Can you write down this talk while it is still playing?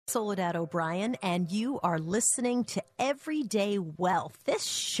Soledad O'Brien, and you are listening to Everyday Wealth. This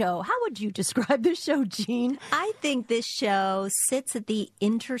show, how would you describe this show, Jean? I think this show sits at the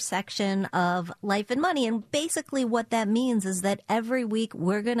intersection of life and money. And basically what that means is that every week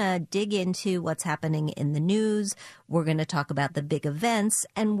we're going to dig into what's happening in the news. We're going to talk about the big events,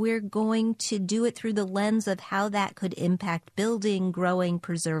 and we're going to do it through the lens of how that could impact building, growing,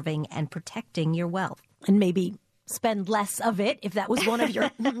 preserving, and protecting your wealth. And maybe spend less of it, if that was one of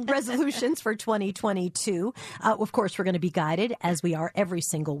your resolutions for 2022. Of course, we're going to be guided, as we are every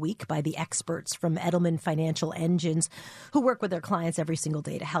single week, by the experts from Edelman Financial Engines who work with their clients every single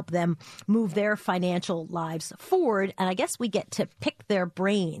day to help them move their financial lives forward. And I guess we get to pick their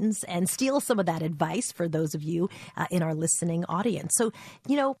brains and steal some of that advice for those of you in our listening audience. So,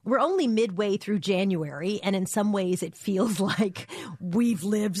 you know, we're only midway through January, and in some ways it feels like we've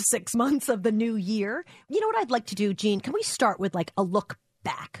lived 6 months of the new year. You know what I'd like to do, Jean? Can we start with like a look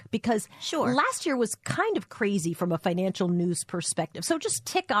back? Because last year was kind of crazy from a financial news perspective. So just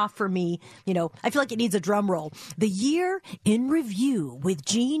tick off for me, you know, I feel like it needs a drum roll. The year in review with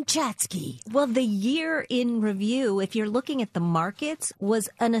Jean Chatzky. Well, the year in review, if you're looking at the markets, was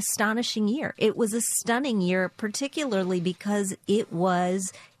an astonishing year. It was a stunning year, particularly because it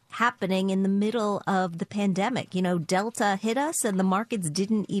was happening in the middle of the pandemic. You know, Delta hit us and the markets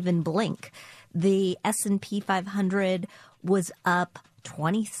didn't even blink. The S&P 500 was up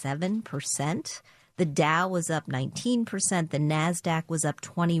 27%. The Dow was up 19%. The NASDAQ was up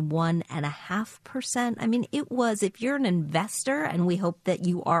 21.5%. I mean, it was, if you're an investor, and we hope that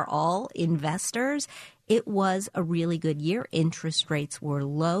you are all investors, it was a really good year. Interest rates were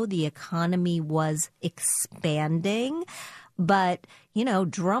low. The economy was expanding. But, you know,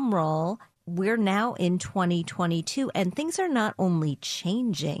 drum roll, we're now in 2022, and things are not only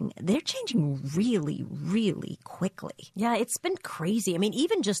changing, they're changing really, really quickly. Yeah, it's been crazy. I mean,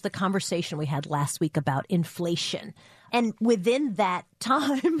 even just the conversation we had last week about inflation. And within that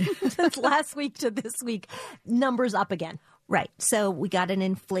time, last week to this week, numbers up again. Right. So we got an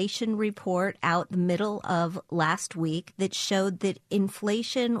inflation report out the middle of last week that showed that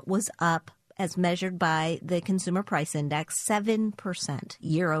inflation was up, as measured by the Consumer Price Index, 7%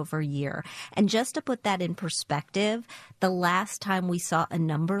 year over year. And just to put that in perspective, the last time we saw a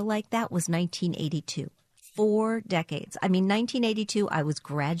number like that was 1982. 4 decades. I mean, 1982, I was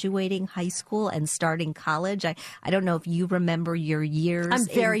graduating high school and starting college. I don't know if you remember your years. I'm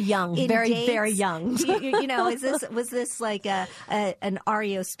very young, very young. you know, was this like an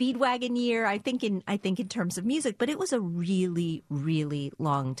REO Speedwagon year? I think in terms of music, but it was a really, really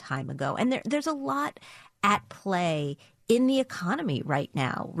long time ago. And there's a lot at play in the economy right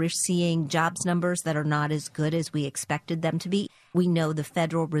now. We're seeing jobs numbers that are not as good as we expected them to be. We know the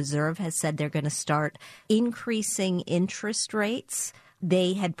Federal Reserve has said they're going to start increasing interest rates.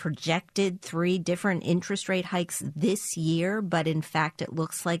 They had projected 3 different interest rate hikes this year, but in fact, it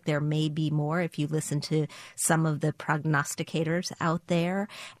looks like there may be more if you listen to some of the prognosticators out there.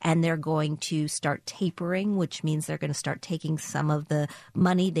 And they're going to start tapering, which means they're going to start taking some of the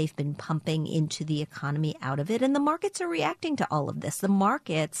money they've been pumping into the economy out of it. And the markets are reacting to all of this. The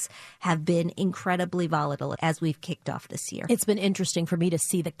markets have been incredibly volatile as we've kicked off this year. It's been interesting for me to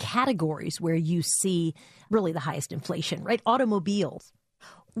see the categories where you see really the highest inflation, right? Automobiles.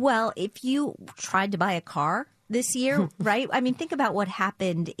 Well, if you tried to buy a car this year, right? I mean, think about what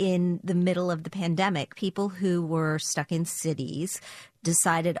happened in the middle of the pandemic. People who were stuck in cities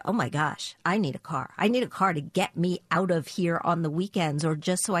decided, oh my gosh, I need a car. I need a car to get me out of here on the weekends or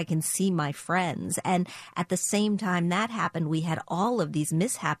just so I can see my friends. And at the same time that happened, we had all of these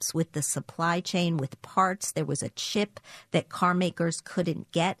mishaps with the supply chain, with parts. There was a chip that car makers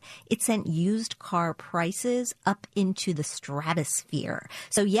couldn't get. It sent used car prices up into the stratosphere.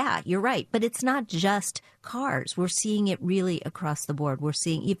 So yeah, you're right. But it's not just cars. We're seeing it really across the board. We're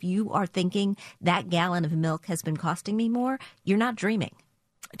seeing, if you are thinking that gallon of milk has been costing me more, you're not dreaming.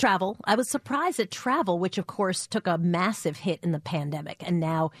 Travel. I was surprised at travel, which of course took a massive hit in the pandemic and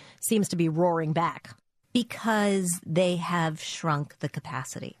now seems to be roaring back. Because they have shrunk the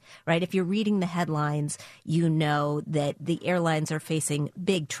capacity, right? If you're reading the headlines, you know that the airlines are facing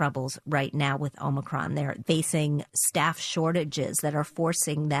big troubles right now with Omicron. They're facing staff shortages that are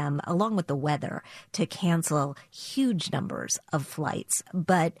forcing them, along with the weather, to cancel huge numbers of flights.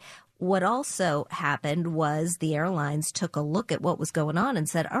 But what also happened was the airlines took a look at what was going on and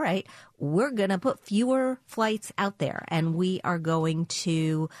said, all right, we're going to put fewer flights out there and we are going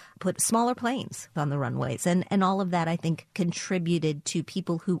to put smaller planes on the runways. And all of that, I think, contributed to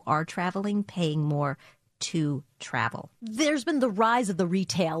people who are traveling paying more to travel. There's been the rise of the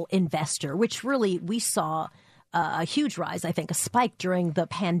retail investor, which really we saw a huge rise, I think, a spike during the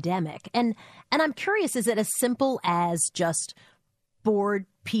pandemic. And I'm curious, is it as simple as just bored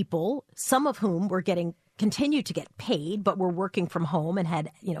people, some of whom were continue to get paid, but were working from home and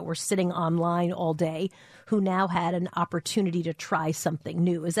were sitting online all day, who now had an opportunity to try something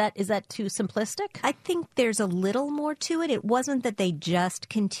new? Is that too simplistic? I think there's a little more to it. It wasn't that they just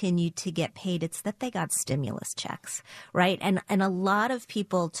continued to get paid. It's that they got stimulus checks, right? And a lot of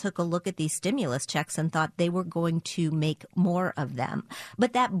people took a look at these stimulus checks and thought they were going to make more of them.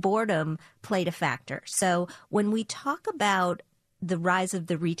 But that boredom played a factor. So when we talk about the rise of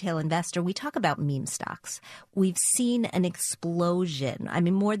the retail investor, we talk about meme stocks. We've seen an explosion. I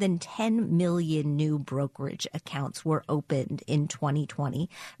mean, more than 10 million new brokerage accounts were opened in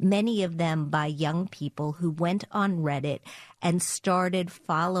 2020, many of them by young people who went on Reddit and started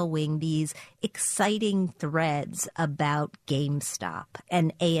following these exciting threads about GameStop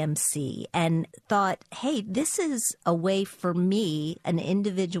and AMC and thought, hey, this is a way for me, an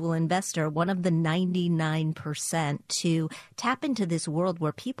individual investor, one of the 99%, to tap into this world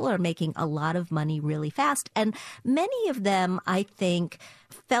where people are making a lot of money really fast. And many of them, I think,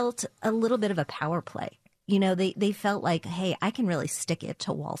 felt a little bit of a power play. They felt like, hey, I can really stick it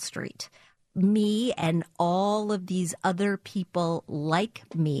to Wall Street. Me and all of these other people like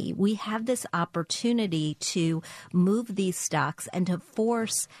me, we have this opportunity to move these stocks and to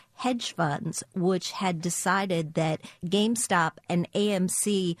force hedge funds, which had decided that GameStop and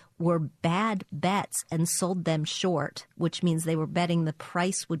AMC were bad bets and sold them short, which means they were betting the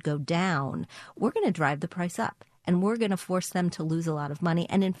price would go down. We're going to drive the price up, and we're going to force them to lose a lot of money.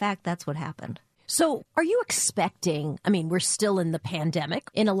 And in fact, that's what happened. So are you expecting, we're still in the pandemic.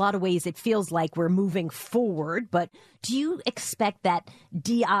 In a lot of ways, it feels like we're moving forward. But do you expect that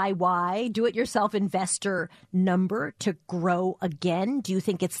DIY, do-it-yourself investor number to grow again? Do you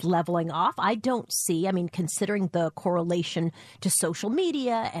think it's leveling off? I don't see, considering the correlation to social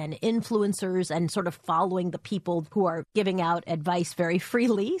media and influencers and sort of following the people who are giving out advice very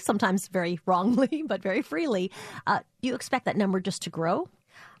freely, sometimes very wrongly, but very freely. Do you expect that number just to grow?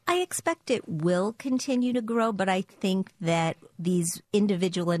 I expect it will continue to grow, but I think that these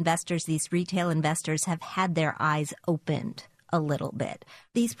individual investors, these retail investors, have had their eyes opened a little bit.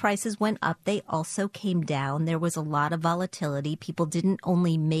 These prices went up. They also came down. There was a lot of volatility. People didn't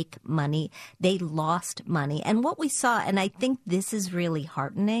only make money, they lost money. And what we saw, and I think this is really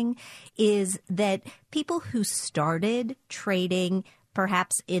heartening, is that people who started trading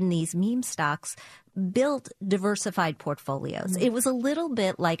perhaps in these meme stocks built diversified portfolios. It was a little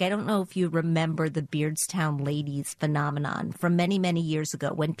bit like, I don't know if you remember the Beardstown Ladies phenomenon from many, many years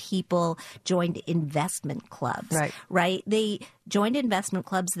ago when people joined investment clubs, right? They joined investment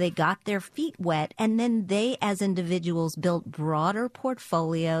clubs, they got their feet wet, and then they, as individuals, built broader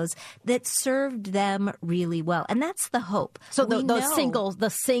portfolios that served them really well. And that's the hope. So the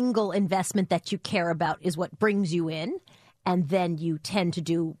single investment that you care about is what brings you in. And then you tend to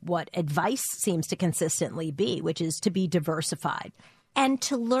do what advice seems to consistently be, which is to be diversified. And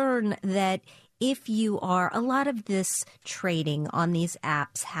to learn that if you are, a lot of this trading on these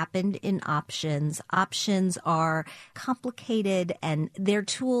apps happened in options. Options are complicated, and they're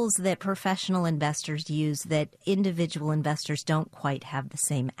tools that professional investors use that individual investors don't quite have the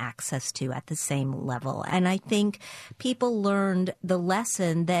same access to at the same level. And I think people learned the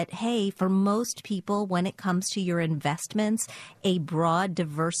lesson that, hey, for most people, when it comes to your investments, a broad,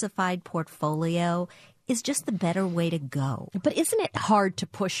 diversified portfolio is just the better way to go. But isn't it hard to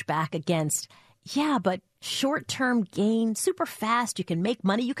push back against, yeah, but short-term gain, super fast, you can make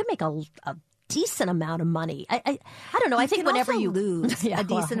money, you can make a decent amount of money. I don't know. I think whenever you lose a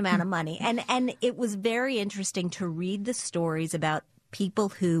decent amount of money. And it was very interesting to read the stories about people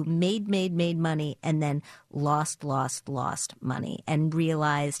who made money and then lost money and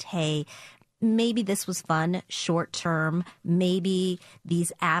realized, hey, maybe this was fun, short term. Maybe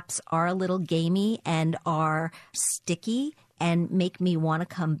these apps are a little gamey and are sticky and make me want to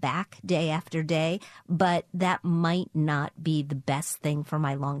come back day after day, but that might not be the best thing for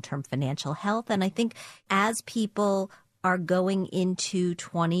my long-term financial health. And I think as people are going into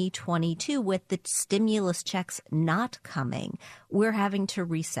 2022 with the stimulus checks not coming, we're having to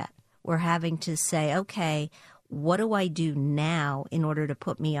reset. We're having to say, okay, what do I do now in order to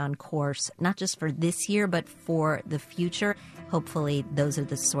put me on course, not just for this year, but for the future? Hopefully, those are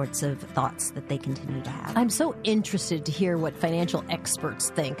the sorts of thoughts that they continue to have. I'm so interested to hear what financial experts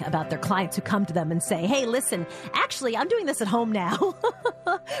think about their clients who come to them and say, hey, listen, actually, I'm doing this at home now.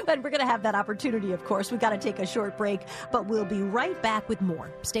 And we're going to have that opportunity, of course. We've got to take a short break, but we'll be right back with more.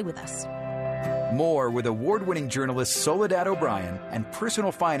 Stay with us. More with award-winning journalist Soledad O'Brien and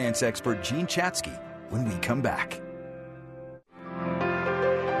personal finance expert Jean Chatzky when we come back.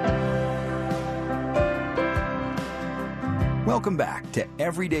 Welcome back to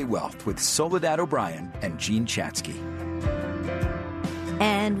Everyday Wealth with Soledad O'Brien and Jean Chatzky.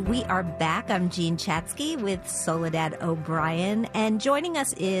 And we are back. I'm Jean Chatzky with Soledad O'Brien. And joining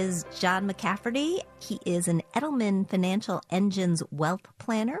us is John McCafferty. He is an Edelman Financial Engines wealth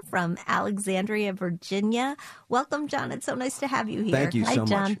planner from Alexandria, Virginia. Welcome, John. It's so nice to have you here. Thank you so Hi,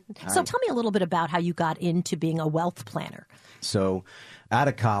 John. much. So tell me a little bit about how you got into being a wealth planner. So out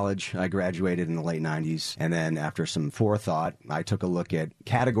of college, I graduated in the late 90s. And then after some forethought, I took a look at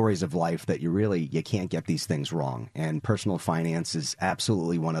categories of life that you can't get these things wrong. And personal finance is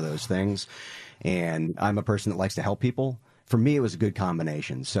absolutely one of those things. And I'm a person that likes to help people. For me, it was a good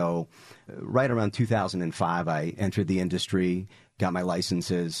combination. So right around 2005, I entered the industry, got my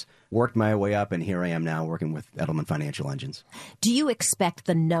licenses, worked my way up, and here I am now working with Edelman Financial Engines. Do you expect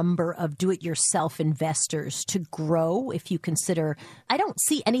the number of do-it-yourself investors to grow if you consider, I don't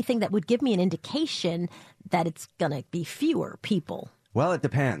see anything that would give me an indication that it's going to be fewer people? Well, it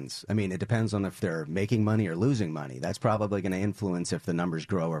depends. I mean, it depends on if they're making money or losing money. That's probably going to influence if the numbers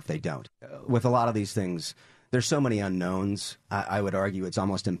grow or if they don't. With a lot of these things, there's so many unknowns. I would argue it's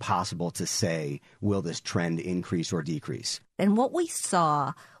almost impossible to say, will this trend increase or decrease? And what we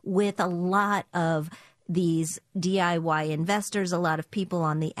saw with a lot of these DIY investors, a lot of people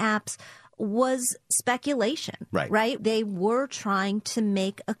on the apps, was speculation, right? They were trying to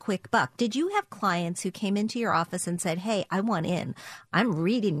make a quick buck. Did you have clients who came into your office and said, hey, I want in. I'm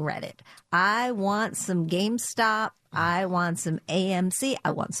reading Reddit. I want some GameStop. I want some AMC.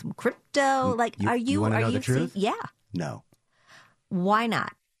 I want some crypto. You want to know the truth? Yeah. No. Why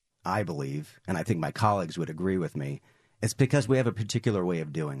not? I believe, and I think my colleagues would agree with me, it's because we have a particular way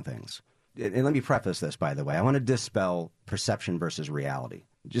of doing things. And let me preface this, by the way. I want to dispel perception versus reality.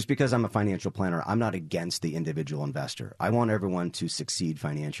 Just because I'm a financial planner, I'm not against the individual investor. I want everyone to succeed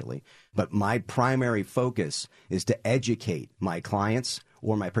financially. But my primary focus is to educate my clients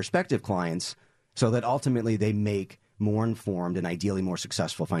or my prospective clients so that ultimately they make more informed and ideally more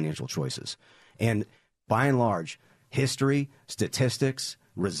successful financial choices. And by and large, history, statistics,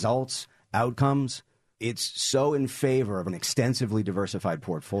 results, outcomes, it's so in favor of an extensively diversified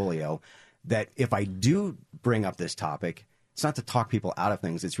portfolio that if I do bring up this topic, it's not to talk people out of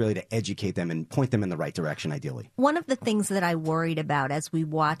things. It's really to educate them and point them in the right direction, ideally. One of the things that I worried about as we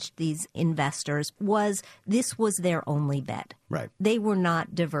watched these investors was this was their only bet. Right. They were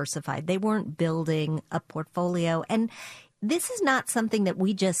not diversified. They weren't building a portfolio. And this is not something that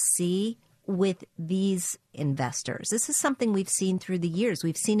we just see with these investors. This is something we've seen through the years.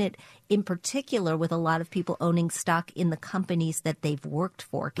 We've seen it in particular with a lot of people owning stock in the companies that they've worked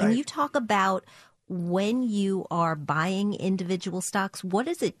for. Can you talk about when you are buying individual stocks, what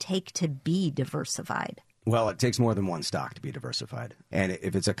does it take to be diversified? Well, it takes more than one stock to be diversified. And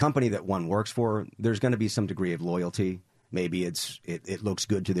if it's a company that one works for, there's going to be some degree of loyalty. Maybe it looks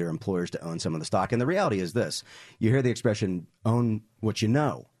good to their employers to own some of the stock. And the reality is this. You hear the expression, own what you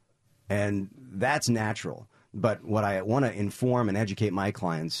know. And that's natural. But what I want to inform and educate my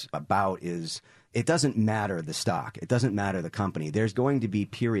clients about is it doesn't matter the stock. It doesn't matter the company. There's going to be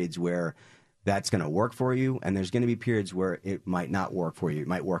periods where that's going to work for you, and there's going to be periods where it might not work for you. It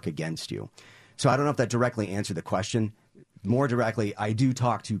might work against you. So I don't know if that directly answered the question. More directly, I do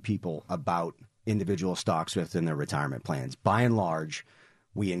talk to people about individual stocks within their retirement plans. By and large,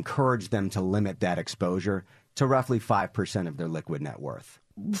 we encourage them to limit that exposure to roughly 5% of their liquid net worth.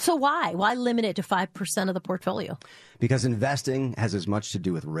 So why? Why limit it to 5% of the portfolio? Because investing has as much to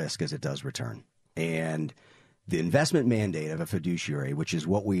do with risk as it does return. And the investment mandate of a fiduciary, which is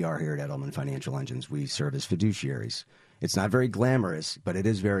what we are here at Edelman Financial Engines, we serve as fiduciaries. It's not very glamorous, but it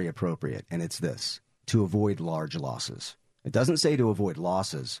is very appropriate. And it's this, to avoid large losses. It doesn't say to avoid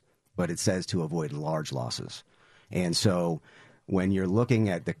losses, but it says to avoid large losses. And so when you're looking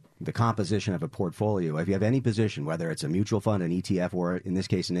at the composition of a portfolio, if you have any position, whether it's a mutual fund, an ETF, or in this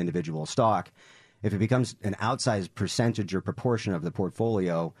case, an individual stock, if it becomes an outsized percentage or proportion of the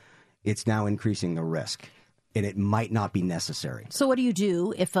portfolio, it's now increasing the risk. And it might not be necessary. So what do you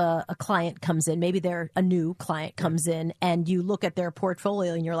do if a client comes in, maybe they're a new client comes in, and you look at their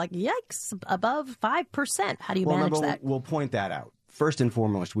portfolio and you're like, yikes, above 5%. How do you manage that? We'll point that out. First and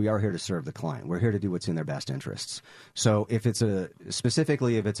foremost, we are here to serve the client. We're here to do what's in their best interests. So if it's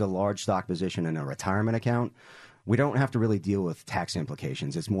specifically if it's a large stock position in a retirement account, we don't have to really deal with tax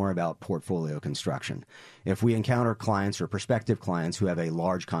implications. It's more about portfolio construction. If we encounter clients or prospective clients who have a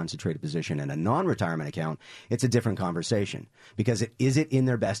large concentrated position in a non-retirement account, it's a different conversation. Because is it in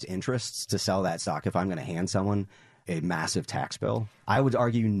their best interests to sell that stock if I'm going to hand someone a massive tax bill? I would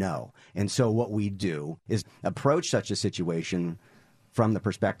argue no. And so what we do is approach such a situation from the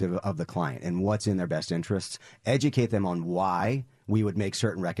perspective of the client and what's in their best interests, educate them on why we would make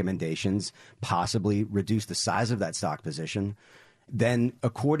certain recommendations, possibly reduce the size of that stock position, then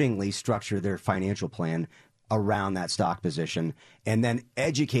accordingly structure their financial plan around that stock position, and then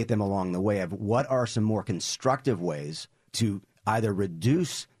educate them along the way of what are some more constructive ways to either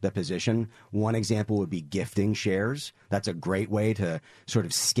reduce the position. One example would be gifting shares. That's a great way to sort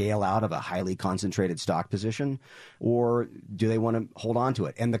of scale out of a highly concentrated stock position. Or do they want to hold on to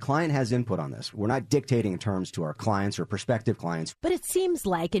it? And the client has input on this. We're not dictating terms to our clients or prospective clients. But it seems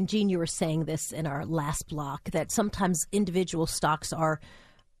like, and Jean, you were saying this in our last block, that sometimes individual stocks are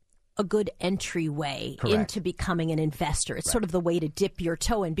a good entryway into becoming an investor. It's sort of the way to dip your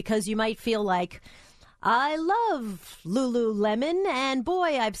toe in, because you might feel like, I love Lululemon, and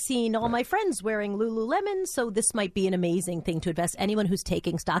boy, I've seen all my friends wearing Lululemon, so this might be an amazing thing to invest. Anyone who's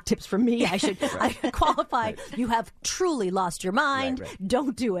taking stock tips from me, I should qualify. You have truly lost your mind.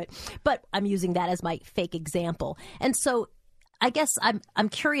 Don't do it. But I'm using that as my fake example. And so I guess I'm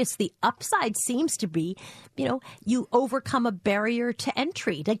curious. The upside seems to be, you overcome a barrier to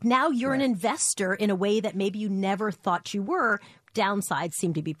entry. Like now you're an investor in a way that maybe you never thought you were. Downsides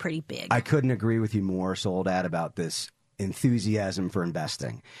seem to be pretty big. I couldn't agree with you more, Soledad, about this enthusiasm for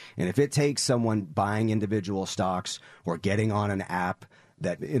investing. And if it takes someone buying individual stocks or getting on an app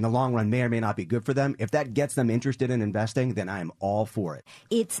that in the long run may or may not be good for them, if that gets them interested in investing, then I am all for it.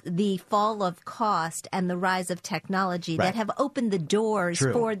 It's the fall of cost and the rise of technology that have opened the doors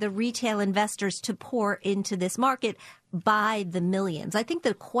for the retail investors to pour into this market by the millions. I think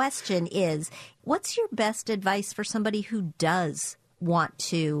the question is, what's your best advice for somebody who does want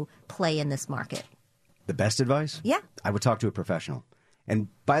to play in this market? The best advice? Yeah. I would talk to a professional. And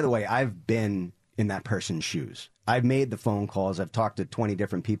by the way, I've been in that person's shoes. I've made the phone calls. I've talked to 20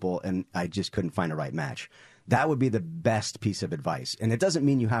 different people, and I just couldn't find a right match. That would be the best piece of advice. And it doesn't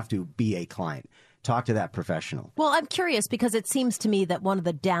mean you have to be a client. Talk to that professional. Well, I'm curious because it seems to me that one of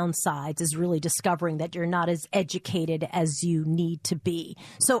the downsides is really discovering that you're not as educated as you need to be.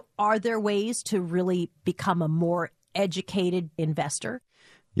 So are there ways to really become a more educated investor?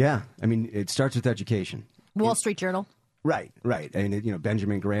 Yeah. I mean, it starts with education. Wall Street Journal. Right. I mean,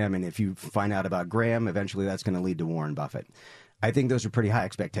 Benjamin Graham, and if you find out about Graham, eventually that's going to lead to Warren Buffett. I think those are pretty high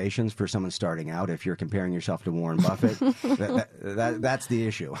expectations for someone starting out. If you're comparing yourself to Warren Buffett, that's the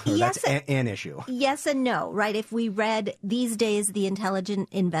issue. Yes, that's an issue. Yes and no, right? If we read these days, the Intelligent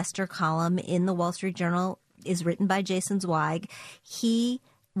Investor column in the Wall Street Journal is written by Jason Zweig. He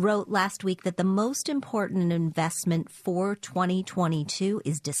wrote last week that the most important investment for 2022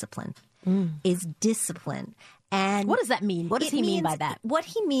 is discipline. And what does that mean? What does he mean by that? What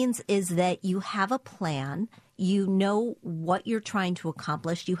he means is that you have a plan. You know what you're trying to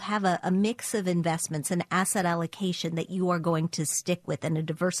accomplish. You have a mix of investments, an asset allocation that you are going to stick with, and a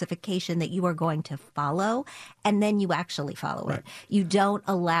diversification that you are going to follow, and then you actually follow it. You don't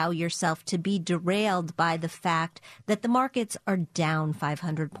allow yourself to be derailed by the fact that the markets are down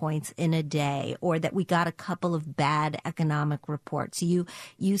 500 points in a day, or that we got a couple of bad economic reports. You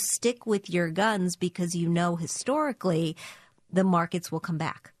stick with your guns because you know historically the markets will come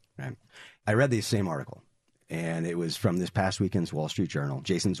back. Right. I read the same article, and it was from this past weekend's Wall Street Journal,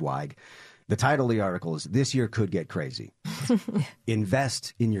 Jason Zweig. The title of the article is, "This Year Could Get Crazy.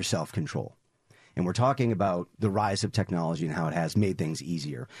 Invest in Your Self-Control." And we're talking about the rise of technology and how it has made things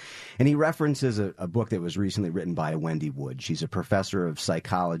easier. And he references a book that was recently written by Wendy Wood. She's a professor of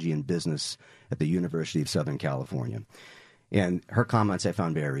psychology and business at the University of Southern California. And her comments I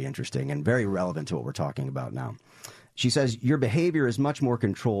found very interesting and very relevant to what we're talking about now. She says, your behavior is much more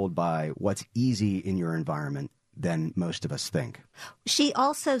controlled by what's easy in your environment than most of us think. She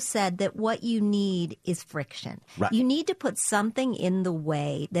also said that what you need is friction. Right. You need to put something in the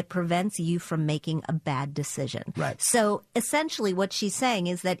way that prevents you from making a bad decision. Right. So essentially what she's saying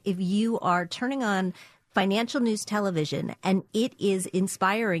is that if you are turning on financial news television and it is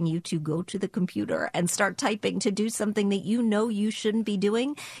inspiring you to go to the computer and start typing to do something that you know you shouldn't be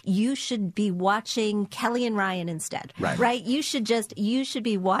doing, you should be watching Kelly and Ryan instead. Right? You should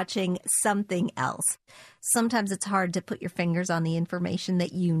be watching something else. Sometimes it's hard to put your fingers on the information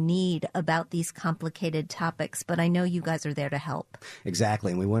that you need about these complicated topics, but I know you guys are there to help.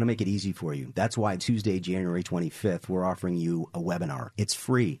 Exactly, and we want to make it easy for you. That's why Tuesday, January 25th, we're offering you a webinar. It's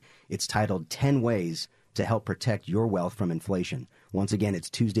free. It's titled 10 Ways to Help Protect Your Wealth from Inflation. Once again, it's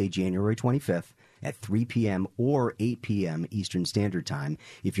Tuesday, January 25th at 3 p.m. or 8 p.m. Eastern Standard Time.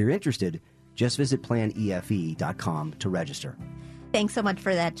 If you're interested, just visit planefe.com to register. Thanks so much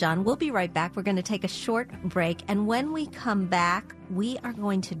for that, John. We'll be right back. We're going to take a short break. And when we come back, we are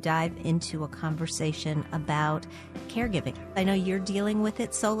going to dive into a conversation about caregiving. I know you're dealing with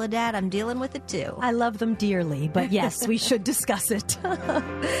it, Soledad. I'm dealing with it too. I love them dearly, but yes, we should discuss it.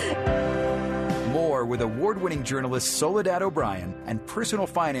 More with award-winning journalist Soledad O'Brien and personal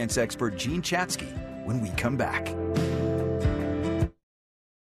finance expert Jean Chatzky when we come back.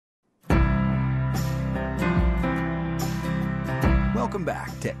 Welcome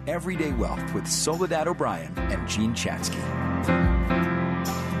back to Everyday Wealth with Soledad O'Brien and Jean Chatzky.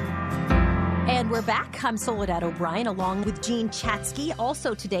 And we're back. I'm Soledad O'Brien along with Jean Chatzky.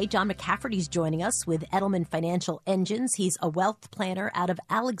 Also today, John McCafferty's joining us with Edelman Financial Engines. He's a wealth planner out of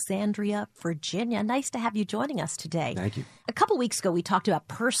Alexandria, Virginia. Nice to have you joining us today. Thank you. A couple weeks ago, we talked about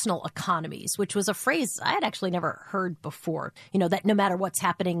personal economies, which was a phrase I had actually never heard before. You know, that no matter what's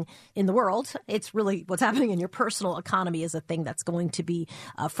happening in the world, it's really what's happening in your personal economy is a thing that's going to be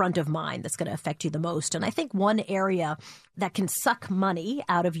front of mind, that's going to affect you the most. And I think one area that can suck money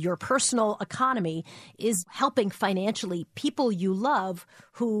out of your personal economy is helping financially people you love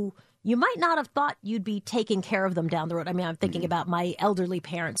who you might not have thought you'd be taking care of them down the road. I mean, I'm thinking about my elderly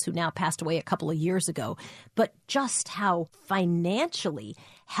parents who now passed away a couple of years ago, but just how financially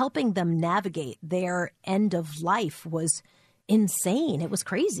helping them navigate their end of life was insane. It was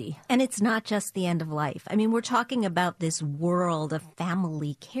crazy. And it's not just the end of life. I mean, we're talking about this world of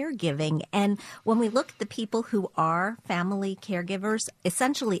family caregiving. And when we look at the people who are family caregivers,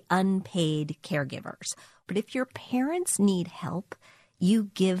 essentially unpaid caregivers. But if your parents need help,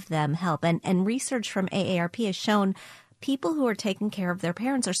 you give them help. And research from AARP has shown people who are taking care of their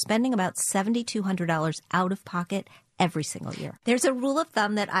parents are spending about $7,200 out of pocket every single year. There's a rule of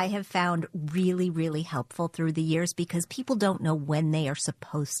thumb that I have found really, really helpful through the years because people don't know when they are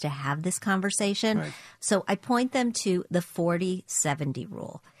supposed to have this conversation. Right. So I point them to the 40-70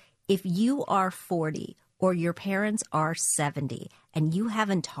 rule. If you are 40 or your parents are 70 and you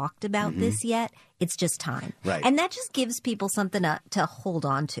haven't talked about this yet, it's just time. Right. And that just gives people something to hold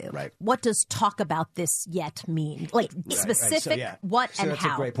on to. Right. What does talk about this yet mean? Like specific, what and that's how?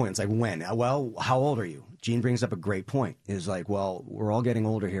 That's a great point. It's like when? Well, how old are you? Jean brings up a great point. Is like, well, we're all getting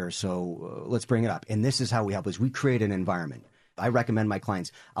older here, so let's bring it up. And this is how we help is we create an environment. I recommend my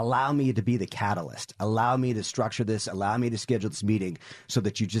clients, allow me to be the catalyst. Allow me to structure this. Allow me to schedule this meeting so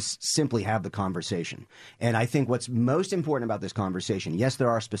that you just simply have the conversation. And I think what's most important about this conversation, yes, there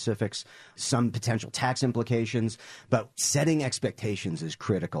are specifics, some potential tax implications, but setting expectations is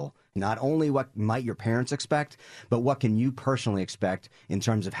critical. Not only what might your parents expect, but what can you personally expect in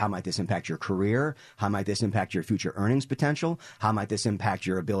terms of how might this impact your career? How might this impact your future earnings potential? How might this impact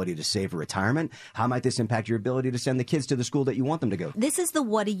your ability to save for retirement? How might this impact your ability to send the kids to the school that you want them to go? This is the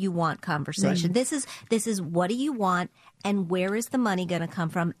what do you want conversation. Right. This is what do you want and where is the money going to come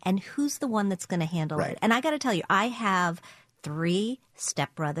from and who's the one that's going to handle it? And I got to tell you, I have 3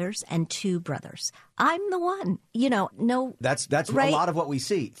 stepbrothers and 2 brothers. I'm the one, no. That's right? A lot of what we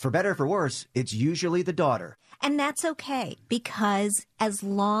see. For better or for worse, it's usually the daughter. And that's okay because as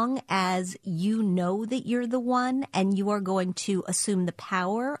long as you know that you're the one and you are going to assume the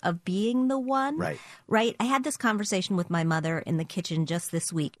power of being the one, right? I had this conversation with my mother in the kitchen just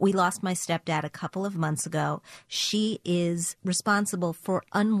this week. We lost my stepdad a couple of months ago. She is responsible for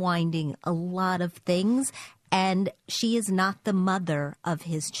unwinding a lot of things. And she is not the mother of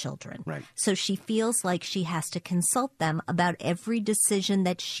his children. Right. So she feels like she has to consult them about every decision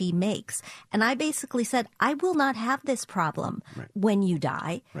that she makes. And I basically said, I will not have this problem when you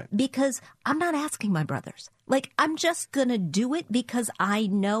die because I'm not asking my brothers. Like, I'm just going to do it because I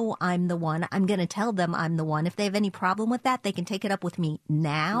know I'm the one. I'm going to tell them I'm the one. If they have any problem with that, they can take it up with me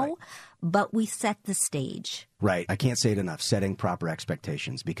now. But we set the stage. Right. I can't say it enough, setting proper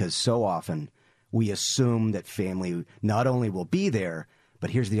expectations, because so often we assume that family not only will be there, but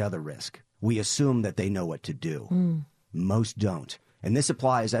here's the other risk. We assume that they know what to do. Most don't. And this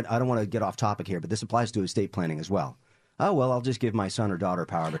applies, I don't want to get off topic here, but this applies to estate planning as well. Oh, well, I'll just give my son or daughter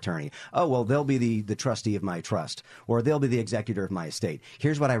power of attorney. Oh, well, they'll be the trustee of my trust, or they'll be the executor of my estate.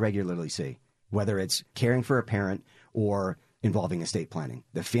 Here's what I regularly see, whether it's caring for a parent or involving estate planning.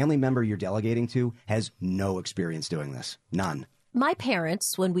 The family member you're delegating to has no experience doing this. None. My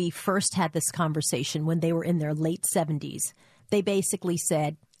parents, when we first had this conversation, when they were in their late 70s, they basically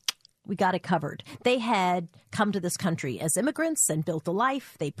said, we got it covered. They had come to this country as immigrants and built a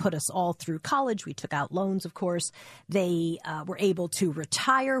life. They put us all through college. We took out loans, of course. They were able to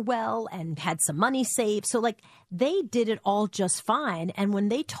retire well and had some money saved. So, they did it all just fine. And when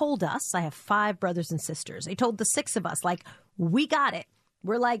they told us, I have 5 brothers and sisters, they told the 6 of us, we got it.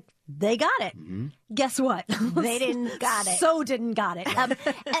 we're like, they got it. Guess what? They didn't got it. So didn't got it.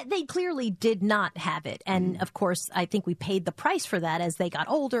 They clearly did not have it. And of course, I think we paid the price for that as they got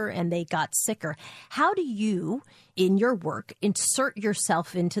older and they got sicker. How do you, in your work, insert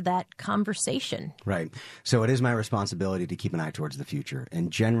yourself into that conversation? Right. So it is my responsibility to keep an eye towards the future. And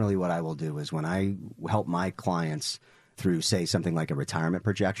generally what I will do is when I help my clients through, say, something like a retirement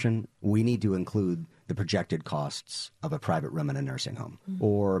projection, we need to include the projected costs of a private room in a nursing home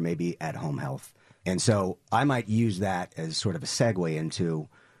or maybe at-home health. And so I might use that as sort of a segue into,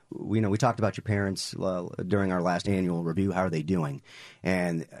 we talked about your parents during our last annual review. How are they doing?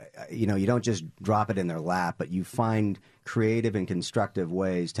 And, you don't just drop it in their lap, but you find creative and constructive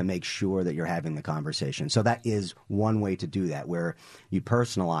ways to make sure that you're having the conversation. So that is one way to do that, where you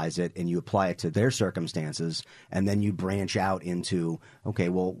personalize it and you apply it to their circumstances, and then you branch out into, okay,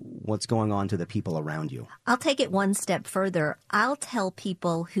 well, what's going on to the people around you? I'll take it one step further. I'll tell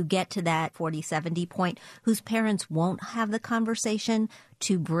people who get to that 40-70 point, whose parents won't have the conversation,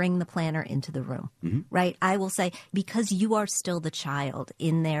 to bring the planner into the room, right? I will say, because you are still the child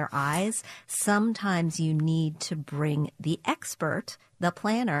in their eyes, sometimes you need to bring the expert, the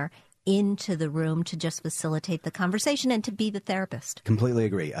planner, into the room to just facilitate the conversation and to be the therapist. Completely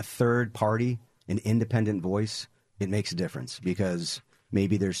agree. A third party, an independent voice, it makes a difference, because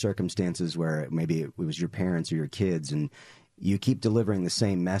maybe there's circumstances where maybe it was your parents or your kids and you keep delivering the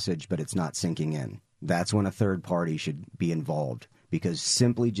same message, but it's not sinking in. That's when a third party should be involved, because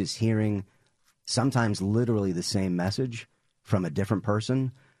simply just hearing sometimes literally the same message from a different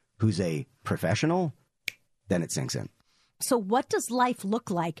person who's a professional, then it sinks in. So what does life look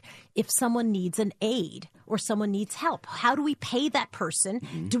like if someone needs an aid or someone needs help? How do we pay that person?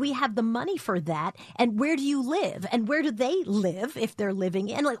 Do we have the money for that? And where do you live? And where do they live if they're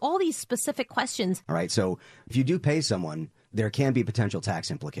living? And like all these specific questions. All right. So if you do pay someone, there can be potential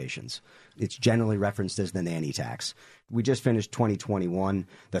tax implications. It's generally referenced as the nanny tax. We just finished 2021.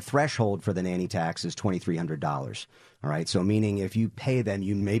 The threshold for the nanny tax is $2,300. All right. So meaning if you pay them,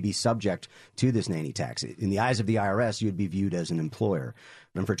 you may be subject to this nanny tax. In the eyes of the IRS, you'd be viewed as an employer.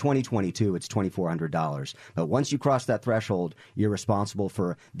 And for 2022, it's $2,400. But once you cross that threshold, you're responsible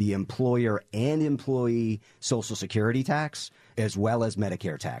for the employer and employee Social Security tax, as well as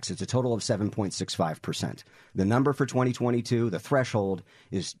Medicare tax. It's a total of 7.65%. The number for 2022, the threshold,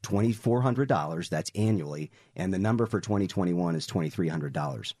 is $2,400. That's annually. And the number for 2021 is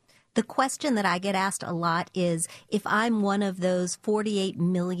 $2,300. The question that I get asked a lot is, if I'm one of those 48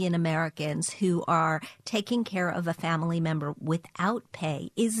 million Americans who are taking care of a family member without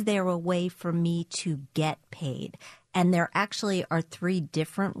pay, is there a way for me to get paid? And there actually are 3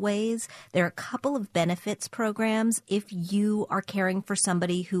 different ways. There are a couple of benefits programs. If you are caring for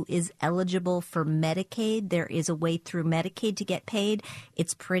somebody who is eligible for Medicaid, there is a way through Medicaid to get paid.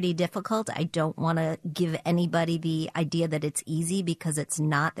 It's pretty difficult. I don't want to give anybody the idea that it's easy, because it's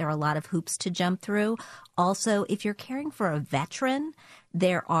not. There are a lot of hoops to jump through. Also, if you're caring for a veteran,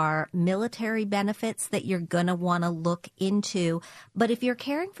 there are military benefits that you're going to want to look into. But if you're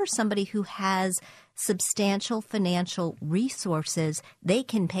caring for somebody who has substantial financial resources, they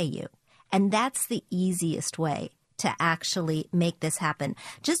can pay you. And that's the easiest way to actually make this happen.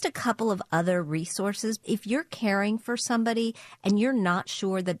 Just a couple of other resources. If you're caring for somebody and you're not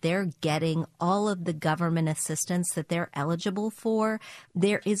sure that they're getting all of the government assistance that they're eligible for,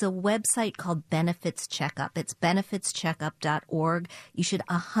 there is a website called Benefits Checkup. It's benefitscheckup.org. You should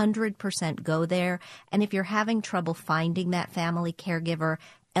 100% go there. And if you're having trouble finding that family caregiver,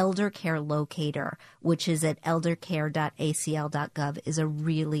 Elder Care Locator, which is at eldercare.acl.gov, is a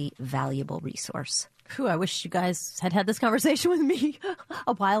really valuable resource. Whew, I wish you guys had had this conversation with me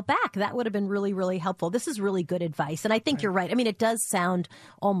a while back. That would have been really, really helpful. This is really good advice. And I think you're right. I mean, it does sound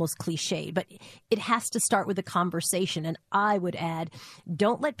almost cliche, but it has to start with a conversation. And I would add,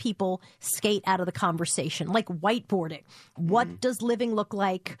 don't let people skate out of the conversation, like whiteboard it. What does living look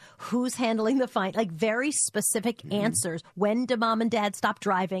like? Who's handling the fine? Like very specific answers. When do mom and dad stop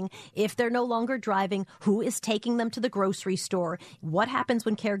driving? If they're no longer driving, who is taking them to the grocery store? What happens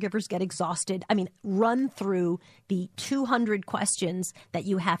when caregivers get exhausted? I mean, run through the 200 questions that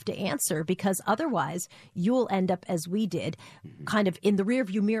you have to answer, because otherwise you'll end up, as we did, kind of in the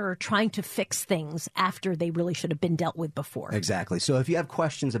rearview mirror trying to fix things after they really should have been dealt with before. Exactly. So if you have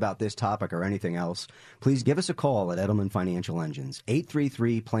questions about this topic or anything else, please give us a call at Edelman Financial Engines,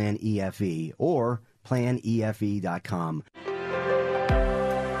 833-PLAN-EFE or planefe.com.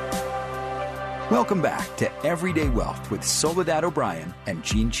 Welcome back to Everyday Wealth with Soledad O'Brien and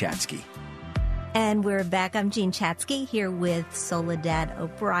Jean Chatzky. And we're back. I'm Jean Chatzky here with Soledad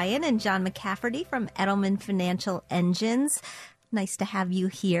O'Brien and John McCafferty from Edelman Financial Engines. Nice to have you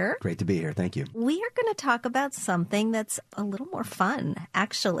here. Great to be here. Thank you. We are going to talk about something that's a little more fun,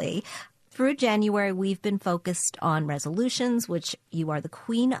 actually. Through January, we've been focused on resolutions, which you are the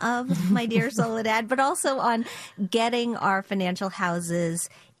queen of, my dear Soledad, but also on getting our financial houses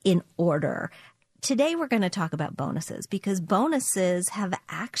in order. Today, we're going to talk about bonuses because bonuses have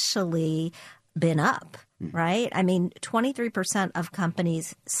actually been up, right? I mean, 23% of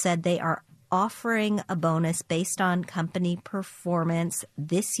companies said they are offering a bonus based on company performance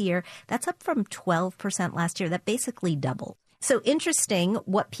this year. That's up from 12% last year. That basically doubled. So interesting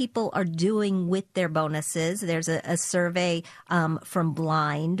what people are doing with their bonuses. There's a survey from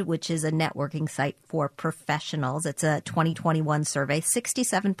Blind, which is a networking site for professionals. It's a 2021 survey.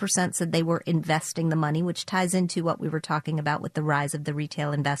 67% said they were investing the money, which ties into what we were talking about with the rise of the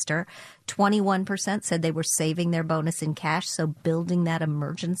retail investor. 21% said they were saving their bonus in cash, so building that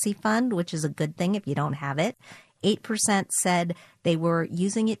emergency fund, which is a good thing if you don't have it. 8% said they were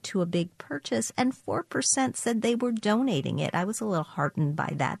using it to a big purchase, and 4% said they were donating it. I was a little heartened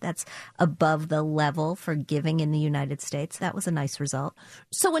by that. That's above the level for giving in the United States. That was a nice result.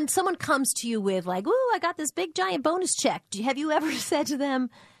 So when someone comes to you with like, ooh, I got this big giant bonus check, have you ever said to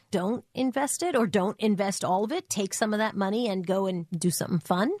them, don't invest it or don't invest all of it? Take some of that money and go and do something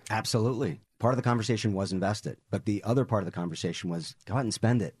fun? Absolutely. Part of the conversation was invest it, but the other part of the conversation was go out and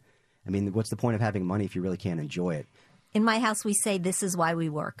spend it. I mean, what's the point of having money if you really can't enjoy it? In my house, we say this is why we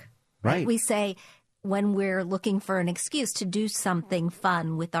work. Right. We say when we're looking for an excuse to do something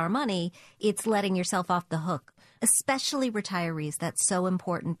fun with our money, it's letting yourself off the hook. Especially retirees, that's so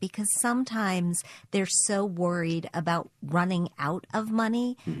important because sometimes they're so worried about running out of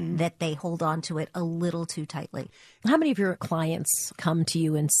money that they hold on to it a little too tightly. How many of your clients come to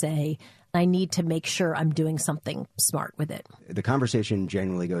you and say, I need to make sure I'm doing something smart with it? The conversation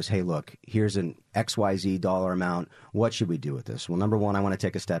generally goes, hey, look, here's an XYZ dollar amount. What should we do with this? Well, number one, I want to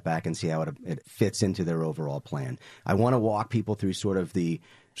take a step back and see how it fits into their overall plan. I want to walk people through sort of a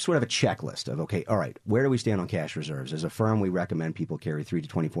checklist of, okay, all right, where do we stand on cash reserves? As a firm, we recommend people carry 3 to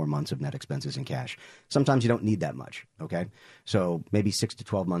 24 months of net expenses in cash. Sometimes you don't need that much, okay? So maybe 6 to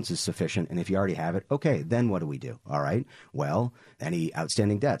 12 months is sufficient. And if you already have it, okay, then what do we do? All right, well, any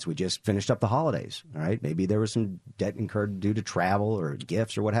outstanding debts? We just finished up the holidays, all right? Maybe there was some debt incurred due to travel or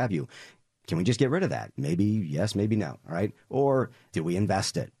gifts or what have you. Can we just get rid of that? Maybe yes, maybe no, all right? Or do we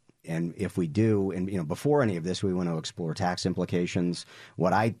invest it? And if we do, and before any of this, we want to explore tax implications.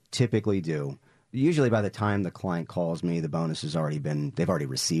 What I typically do, usually by the time the client calls me, the bonus has already they've already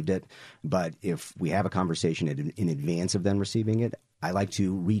received it. But if we have a conversation in advance of them receiving it, I like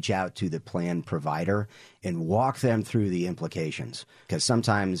to reach out to the plan provider and walk them through the implications because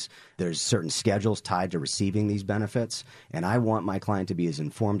sometimes there's certain schedules tied to receiving these benefits. And I want my client to be as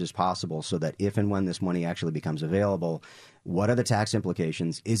informed as possible so that if and when this money actually becomes available, what are the tax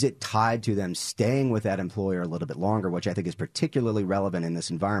implications? Is it tied to them staying with that employer a little bit longer, which I think is particularly relevant in this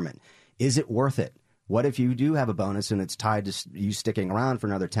environment? Is it worth it? What if you do have a bonus and it's tied to you sticking around for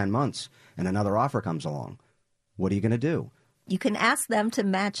another 10 months and another offer comes along? What are you going to do? You can ask them to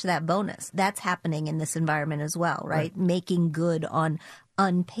match that bonus. That's happening in this environment as well, right? Making good on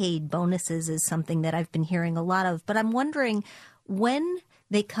unpaid bonuses is something that I've been hearing a lot of. But I'm wondering, when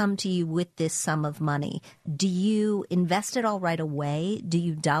they come to you with this sum of money, do you invest it all right away? Do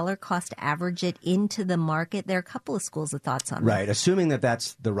you dollar cost average it into the market? There are a couple of schools of thoughts on that. Right. Assuming that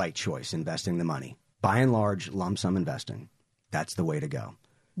that's the right choice, investing the money. By and large, lump sum investing. That's the way to go.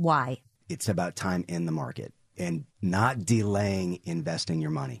 Why? It's about time in the market and not delaying investing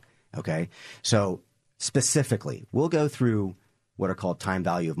your money. Okay. So specifically, we'll go through what are called time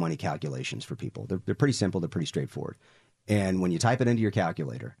value of money calculations for people. They're pretty simple. They're pretty straightforward. And when you type it into your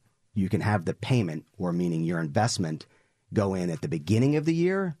calculator, you can have the payment, or meaning your investment, go in at the beginning of the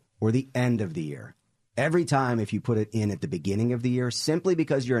year or the end of the year. Every time if you put it in at the beginning of the year, simply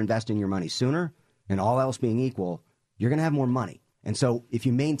because you're investing your money sooner and all else being equal, you're going to have more money. And so if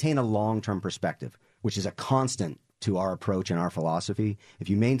you maintain a long-term perspective, which is a constant to our approach and our philosophy, if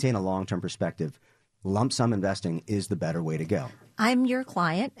you maintain a long-term perspective, lump sum investing is the better way to go. I'm your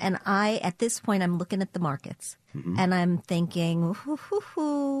client, and at this point, I'm looking at the markets, and I'm thinking,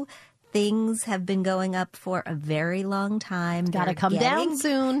 things have been going up for a very long time. Got to come down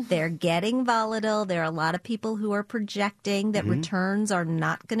soon. They're getting volatile. There are a lot of people who are projecting that returns are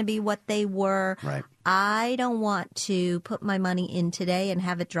not going to be what they were. Right. I don't want to put my money in today and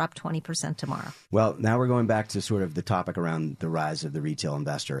have it drop 20% tomorrow. Well, now we're going back to sort of the topic around the rise of the retail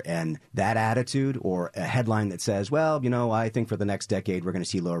investor. And that attitude, or a headline that says, well, I think for the next decade we're going to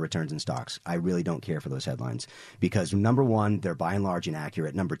see lower returns in stocks. I really don't care for those headlines because, number one, they're by and large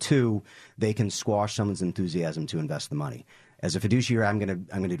inaccurate. Number two, they can squash someone's enthusiasm to invest the money. As a fiduciary, I'm going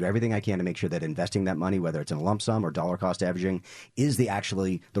to do everything I can to make sure that investing that money, whether it's in a lump sum or dollar cost averaging, is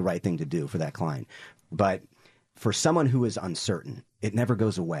actually the right thing to do for that client. But for someone who is uncertain, it never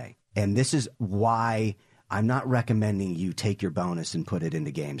goes away. And this is why I'm not recommending you take your bonus and put it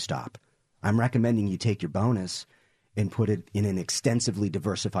into GameStop. I'm recommending you take your bonus and put it in an extensively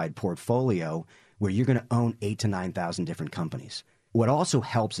diversified portfolio where you're going to own 8,000 to 9,000 different companies. What also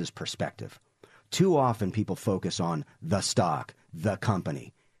helps is perspective. Too often people focus on the stock, the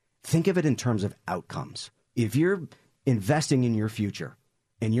company. Think of it in terms of outcomes. If you're investing in your future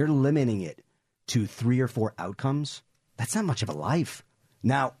and you're limiting it to 3 or 4 outcomes, that's not much of a life.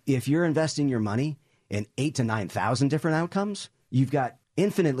 Now, if you're investing your money in 8,000 to 9,000 different outcomes, you've got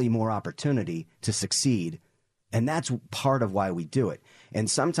infinitely more opportunity to succeed. And that's part of why we do it. And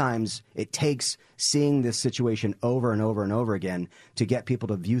sometimes it takes seeing this situation over and over and over again to get people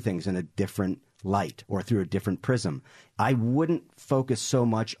to view things in a different light or through a different prism. I wouldn't focus so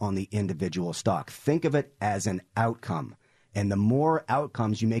much on the individual stock. Think of it as an outcome. And the more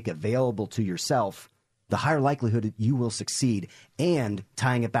outcomes you make available to yourself, the higher likelihood you will succeed. And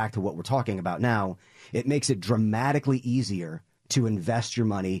tying it back to what we're talking about now, it makes it dramatically easier to invest your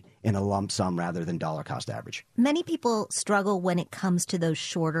money in a lump sum rather than dollar cost average. Many people struggle when it comes to those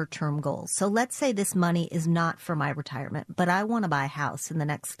shorter term goals. So let's say this money is not for my retirement, but I want to buy a house in the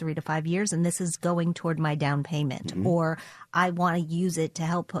next 3 to 5 years, and this is going toward my down payment, or I want to use it to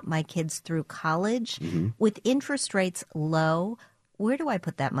help put my kids through college. With interest rates low, where do I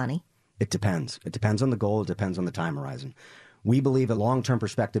put that money? It depends. It depends on the goal. It depends on the time horizon. We believe a long-term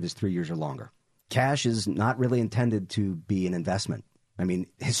perspective is 3 years or longer. Cash is not really intended to be an investment. I mean,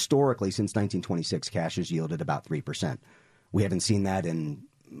 historically, since 1926, cash has yielded about 3%. We haven't seen that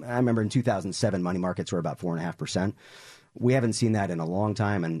I remember in 2007, money markets were about 4.5%. We haven't seen that in a long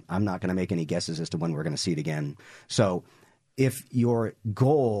time, and I'm not going to make any guesses as to when we're going to see it again. So if your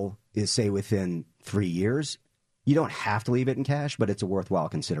goal is, say, within 3 years, you don't have to leave it in cash, but it's a worthwhile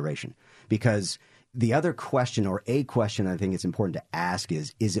consideration. Because the other question, or a question I think it's important to ask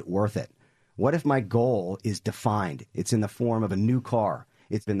is it worth it? What if my goal is defined? It's in the form of a new car.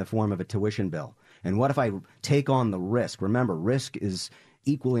 It's in the form of a tuition bill. And what if I take on the risk? Remember, risk is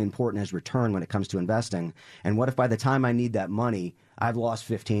equally important as return when it comes to investing. And what if by the time I need that money, I've lost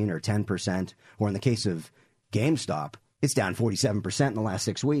 15 or 10%, or in the case of GameStop, it's down 47% in the last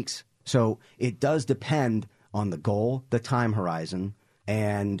 6 weeks. So it does depend on the goal, the time horizon,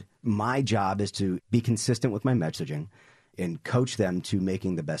 and my job is to be consistent with my messaging and coach them to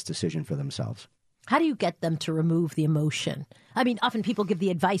making the best decision for themselves. How do you get them to remove the emotion? I mean, often people give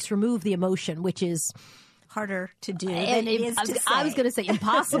the advice, remove the emotion, which is harder to do than it is to say. I was going to say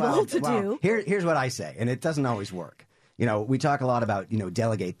impossible to do. Here's what I say, and it doesn't always work. You know, we talk a lot about,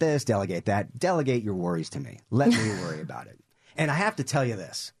 delegate this, delegate that. Delegate your worries to me. Let me worry about it. And I have to tell you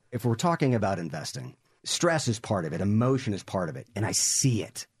this. If we're talking about investing, stress is part of it. Emotion is part of it. And I see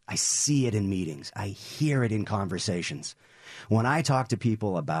it. I see it in meetings. I hear it in conversations. When I talk to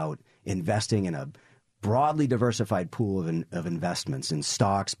people about investing in a broadly diversified pool of investments in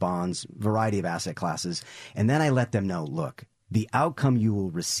stocks, bonds, variety of asset classes, and then I let them know, look, the outcome you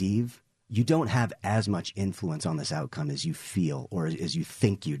will receive, you don't have as much influence on this outcome as you feel or as you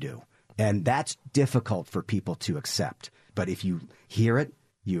think you do. And that's difficult for people to accept. But if you hear it,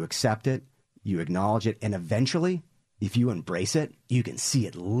 you accept it, you acknowledge it, and eventually, if you embrace it, you can see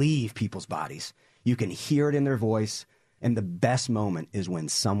it leave people's bodies. You can hear it in their voice. And the best moment is when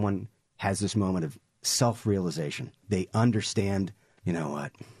someone has this moment of self-realization. They understand, you know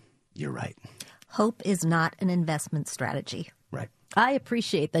what, you're right. Hope is not an investment strategy. Right. I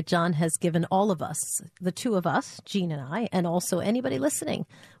appreciate that John has given all of us, the two of us, Jean and I, and also anybody listening,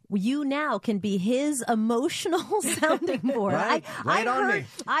 you now can be his emotional sounding board. Right.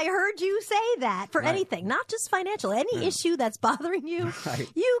 I heard you say that for anything, not just financial. Any issue that's bothering you,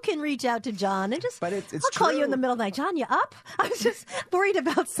 you can reach out to John and just, I'll call you in the middle of the night. John, you up? I was just worried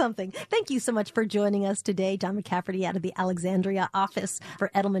about something. Thank you so much for joining us today. John McCafferty out of the Alexandria office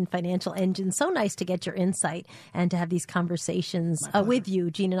for Edelman Financial Engine. So nice to get your insight and to have these conversations with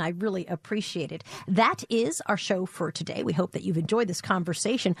you, Jean, and I really appreciate it. That is our show for today. We hope that you've enjoyed this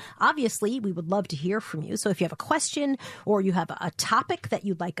conversation. Obviously, we would love to hear from you. So if you have a question or you have a topic that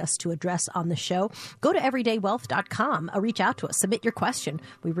you'd like us to address on the show, go to everydaywealth.com. Reach out to us. Submit your question.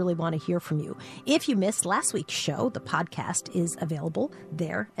 We really want to hear from you. If you missed last week's show, the podcast is available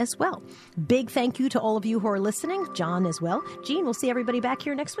there as well. Big thank you to all of you who are listening. John as well. Jean, we'll see everybody back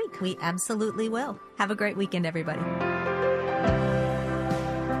here next week. We absolutely will. Have a great weekend, everybody.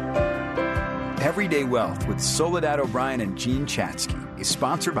 Everyday Wealth with Soledad O'Brien and Jean Chatzky is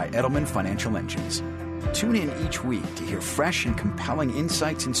sponsored by Edelman Financial Engines. Tune in each week to hear fresh and compelling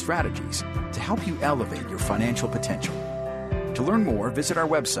insights and strategies to help you elevate your financial potential. To learn more, visit our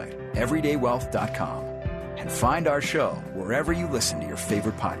website, everydaywealth.com, and find our show wherever you listen to your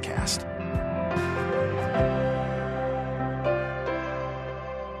favorite podcast.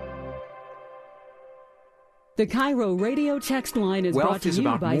 The Cairo Radio text line is brought to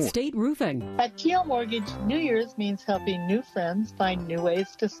you by State Roofing. At Keel Mortgage, New Year's means helping new friends find new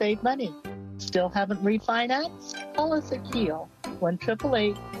ways to save money. Still haven't refinanced? Call us at Keel,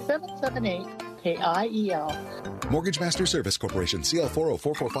 1-888-778-KIEL. Mortgage Master Service Corporation, CL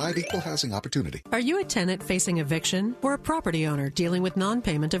 40445, Equal Housing Opportunity. Are you a tenant facing eviction or a property owner dealing with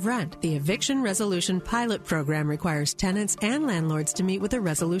non-payment of rent? The Eviction Resolution Pilot Program requires tenants and landlords to meet with a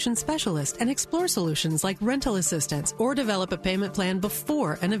resolution specialist and explore solutions like rental assistance or develop a payment plan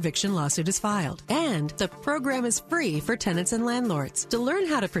before an eviction lawsuit is filed. And the program is free for tenants and landlords. To learn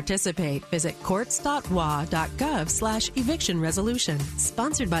how to participate, visit courts.wa.gov/eviction resolution.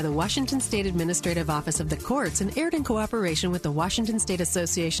 Sponsored by the Washington State Administrative Office of the Courts and aired in cooperation with the Washington State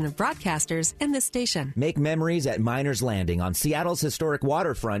Association of Broadcasters and this station. Make memories at Miners Landing on Seattle's historic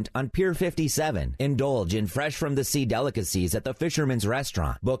waterfront on Pier 57. Indulge in fresh from the sea delicacies at the Fisherman's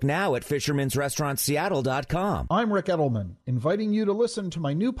Restaurant. Book now at fishermansrestaurantseattle.com. I'm Rick Edelman, inviting you to listen to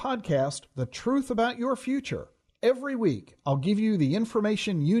my new podcast, The Truth About Your Future. Every week, I'll give you the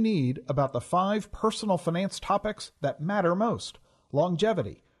information you need about the 5 personal finance topics that matter most: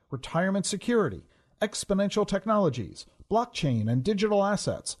 longevity, retirement security, exponential technologies, blockchain and digital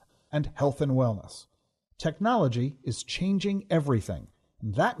assets, and health and wellness. Technology is changing everything.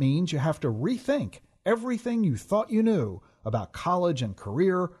 And that means you have to rethink everything you thought you knew about college and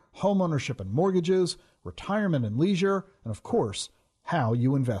career, homeownership and mortgages, retirement and leisure, and of course, how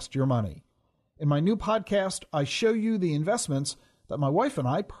you invest your money. In my new podcast, I show you the investments that my wife and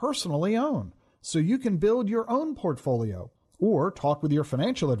I personally own, so you can build your own portfolio or talk with your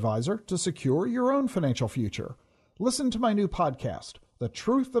financial advisor to secure your own financial future. Listen to my new podcast, The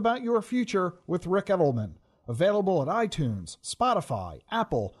Truth About Your Future with Rick Edelman, available at iTunes, Spotify,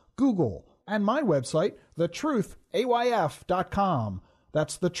 Apple, Google, and my website, thetruthayf.com.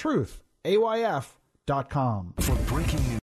 That's thetruthayf.com. For breaking news.